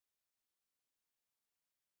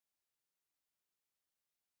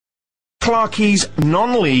Clarkey's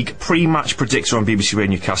non-league pre-match predictor on BBC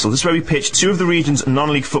Radio Newcastle. This is where we pitch two of the region's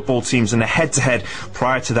non-league football teams in a head-to-head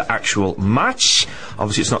prior to the actual match.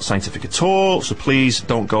 Obviously, it's not scientific at all, so please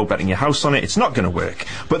don't go betting your house on it. It's not going to work.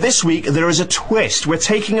 But this week, there is a twist. We're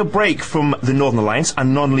taking a break from the Northern Alliance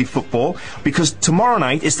and non-league football because tomorrow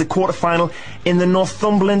night is the quarter-final in the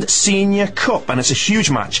Northumberland Senior Cup, and it's a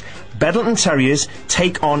huge match. Bedlington Terriers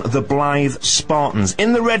take on the Blyth Spartans.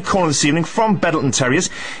 In the red corner this evening, from Bedlington Terriers,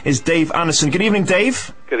 is Dave Anderson. Good evening,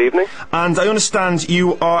 Dave. Good evening. And I understand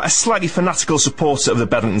you are a slightly fanatical supporter of the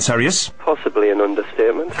Bedlington Terriers. Possibly an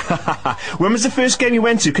understatement. When was the first game you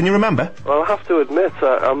went to? Can you remember? Well, I have to admit,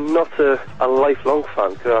 I'm not a lifelong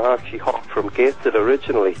fan, because I actually hopped from Gateshead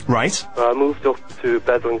originally. Right. I moved up to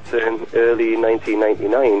Bedlington early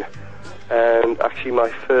 1999, and actually my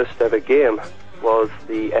first ever game was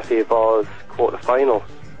the FA Vars quarter-final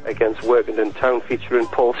against Workington Town featuring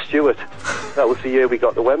Paul Stewart. That was the year we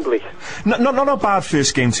got to Wembley. Not a bad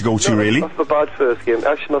first game to go to, really. Not a bad first game.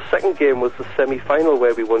 Actually, my second game was the semi-final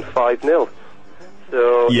where we won 5-0.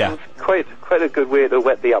 So yeah. It was quite a good way to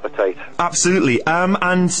whet the appetite. Absolutely.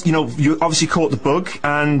 And, you know, you obviously caught the bug.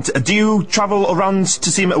 And do you travel around to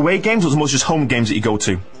see them at away games, or is it mostly just home games that you go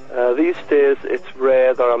to? These days, it's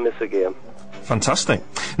rare that I miss a game. Fantastic.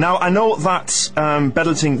 Now, I know that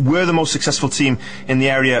Bedlington were the most successful team in the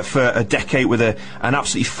area for a decade with an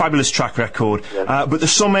absolutely fabulous track record. Yes. But the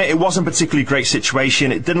summer, it wasn't a particularly great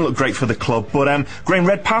situation. It didn't look great for the club. But Graham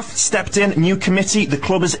Redpath stepped in, new committee. The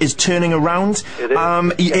club is turning around. It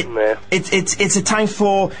is. It's a time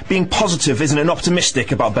for being positive, isn't it, and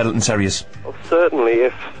optimistic about Bedlington Terriers? Well, certainly.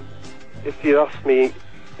 If you asked me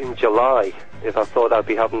in July if I thought I'd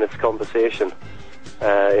be having this conversation,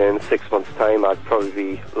 in 6 months' time, I'd probably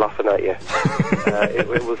be laughing at you.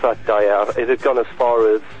 It was that dire. It had gone as far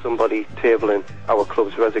as somebody tabling our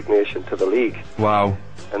club's resignation to the league. Wow.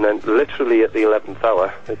 And then, literally at the 11th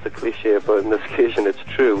hour, it's a cliche, but in this occasion it's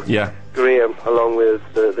true. Yeah. Graham, along with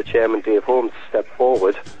the chairman, Dave Holmes, stepped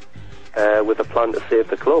forward with a plan to save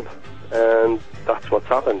the club. And that's what's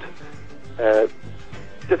happened.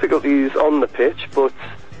 Difficulties on the pitch, but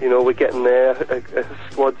you know, we're getting there. A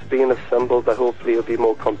squad's being assembled that hopefully will be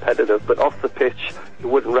more competitive. But off the pitch, you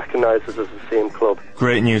wouldn't recognise us as the same club.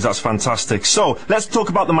 Great news, that's fantastic. So, let's talk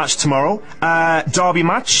about the match tomorrow. Derby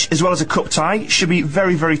match, as well as a cup tie. Should be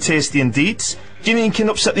very, very tasty indeed. Do you think you can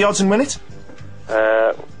upset the odds and win it?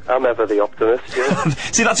 I'm ever the optimist, yeah.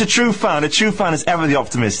 See, that's a true fan. A true fan is ever the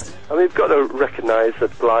optimist. I mean, you've got to recognise that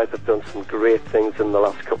Blyth have done some great things in the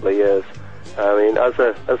last couple of years. I mean, as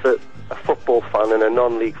a football fan and a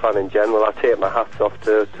non-league fan in general, I take my hats off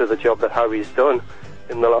to the job that Harry's done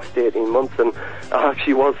in the last 18 months, and I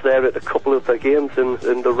actually was there at a couple of the games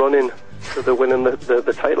in the run-in to the winning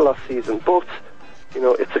the title last season. But, you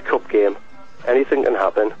know, it's a cup game. Anything can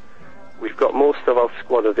happen. We've got most of our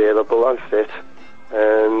squad available and fit,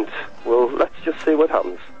 and let's just see what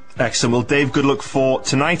happens. Excellent. Well, Dave, good luck for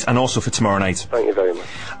tonight and also for tomorrow night. Thank you very much.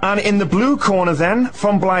 And in the blue corner then,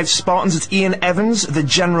 from Blyth Spartans, it's Ian Evans, the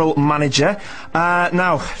general manager.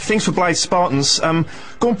 Now, things for Blyth Spartans,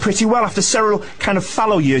 going pretty well after several kind of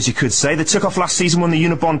fallow years, you could say. They took off last season, won the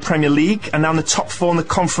Unibond Premier League, and now in the top four in the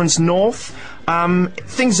Conference North.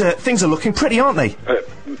 Things are looking pretty, aren't they?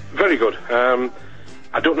 Very good.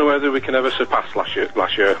 I don't know whether we can ever surpass last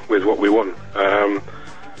year with what we won.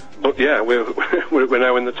 But yeah, we're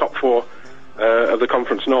now in the top four of the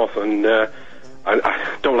Conference North, and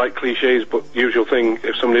I don't like cliches, but usual thing.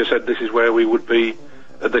 If somebody had said this is where we would be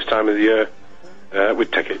at this time of the year,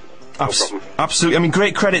 we'd take it. No problem. Absolutely. I mean,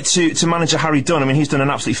 great credit to manager Harry Dunn. I mean, he's done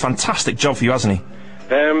an absolutely fantastic job for you, hasn't he?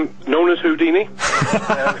 Known as Houdini.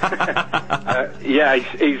 Yeah,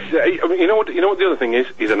 he's I mean, you know what the other thing is?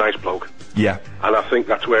 He's a nice bloke. Yeah. And I think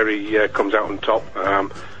that's where he comes out on top.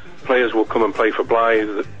 Players will come and play for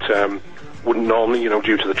Blyth that wouldn't normally, you know,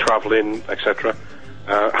 due to the travelling, etc.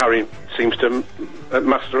 Harry seems to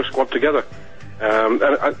master a squad together,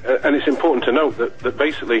 and it's important to note that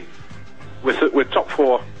basically, with top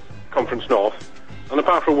four Conference North, and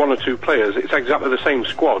apart from one or two players, it's exactly the same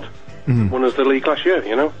squad. Won as the league last year,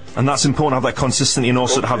 you know. And that's important to have that consistency and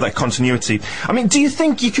also to have that continuity. I mean, do you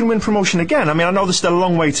think you can win promotion again? I mean, I know there's still a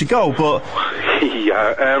long way to go, but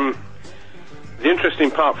yeah. The interesting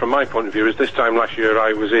part from my point of view is this time last year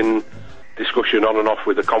I was in discussion on and off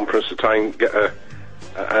with the conference to try and get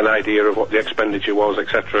an idea of what the expenditure was,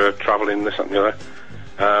 etc., travelling, this, that and the other.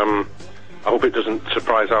 I hope it doesn't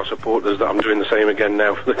surprise our supporters that I'm doing the same again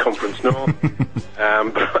now for the Conference North.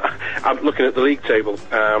 But I'm looking at the league table.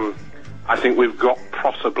 I think we've got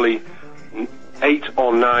possibly 8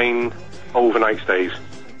 or 9 overnight stays.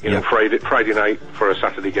 You know, Friday night for a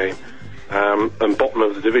Saturday game. and bottom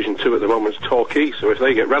of the Division 2 at the moment is Torquay, so if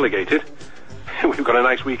they get relegated, we've got a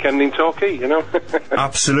nice weekend in Torquay, you know.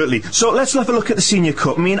 Absolutely. So let's have a look at the Senior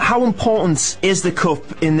Cup. I mean, how important is the Cup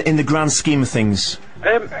in the grand scheme of things?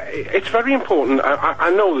 It's very important. I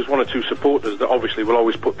know there's one or two supporters that obviously will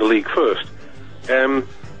always put the league first.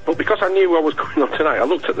 But because I knew what was going on tonight, I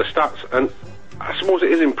looked at the stats, and I suppose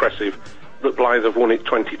it is impressive that Blyth have won it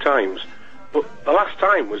 20 times. But the last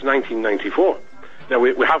time was 1994. Now,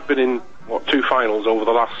 we have been in, 2 finals over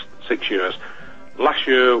the last 6 years. Last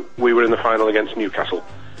year, we were in the final against Newcastle.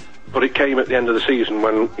 But it came at the end of the season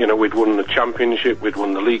when, we'd won the Championship, we'd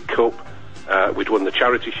won the League Cup, we'd won the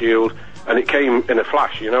Charity Shield, and it came in a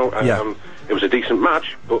flash, Yeah. It was a decent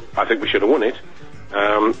match, but I think we should have won it.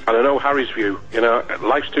 And I know Harry's view,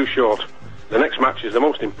 life's too short. The next match is the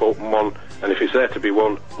most important one, and if it's there to be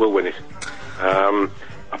won, we'll win it.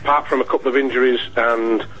 Apart from a couple of injuries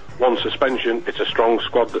and one suspension, it's a strong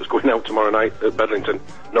squad that's going out tomorrow night at Bedlington,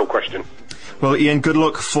 no question. Well, Ian, good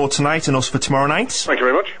luck for tonight and also for tomorrow night. Thank you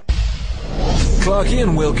very much. Clarkie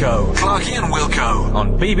and Wilco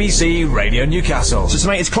on BBC Radio Newcastle. So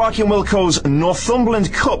tonight it's Clarkie and Wilco's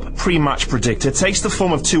Northumberland Cup pre-match predictor. Takes the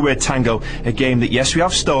form of two-word tango, a game that, yes, we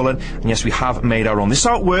have stolen, and yes, we have made our own. This is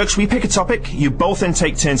how it works. We pick a topic, you both then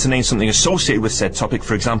take turns to name something associated with said topic.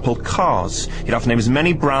 For example, cars. You'd have to name as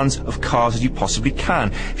many brands of cars as you possibly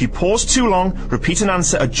can. If you pause too long, repeat an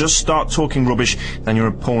answer, or just start talking rubbish, then your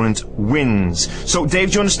opponent wins. So, Dave,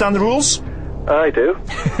 do you understand the rules? I do.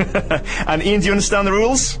 And Ian, do you understand the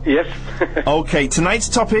rules? Yes. Okay, tonight's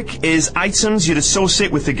topic is items you'd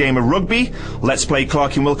associate with the game of rugby. Let's play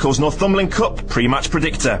Clarkie and Wilco's Northumberland Cup pre-match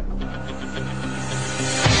predictor.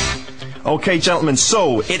 Okay, gentlemen,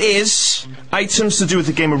 so it is items to do with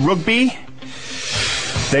the game of rugby.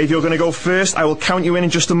 Dave, you're going to go first. I will count you in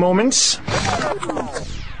just a moment.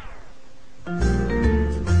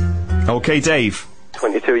 Okay, Dave.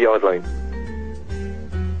 22-yard line.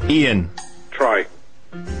 Ian. Try.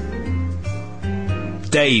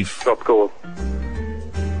 Dave. Drop goal.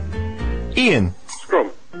 Ian.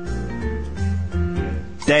 Scrum.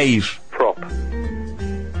 Dave. Prop.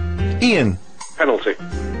 Ian. Penalty.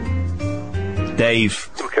 Dave.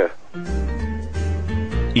 Hooker.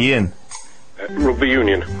 Ian. Rugby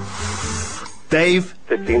union. Dave.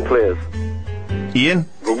 15 players. Ian.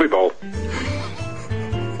 Rugby ball.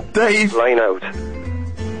 Dave. Line out.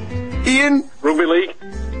 Ian. Rugby league.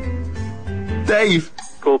 Dave.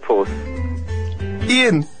 Goalpost.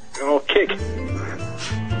 Ian. Oh, kick.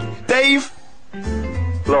 Dave.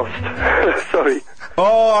 Lost. Sorry.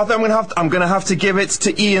 Oh, I think I'm gonna have to give it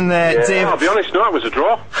to Ian there, Yeah. Dave. I'll be honest, no, it was a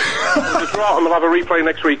draw. It was a draw, and we'll have a replay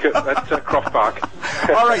next week at Croft Park.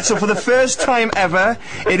 All right, so for the first time ever,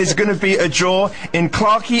 it is going to be a draw in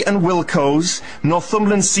Clarkie and Wilco's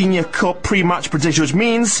Northumberland Senior Cup pre-match prediction, which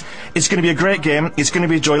means it's going to be a great game. It's going to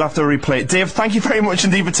be a joy. You'll have to replay it. Dave, thank you very much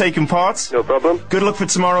indeed for taking part. No problem. Good luck for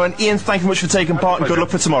tomorrow. And Ian, thank you much for taking part, and good luck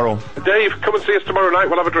for tomorrow. Dave, come and see us tomorrow night.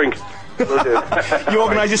 We'll have a drink. Will do. You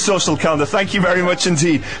organise your social calendar. Thank you very much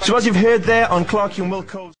indeed. So as you've heard there on Clarkie and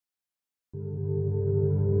Wilco's...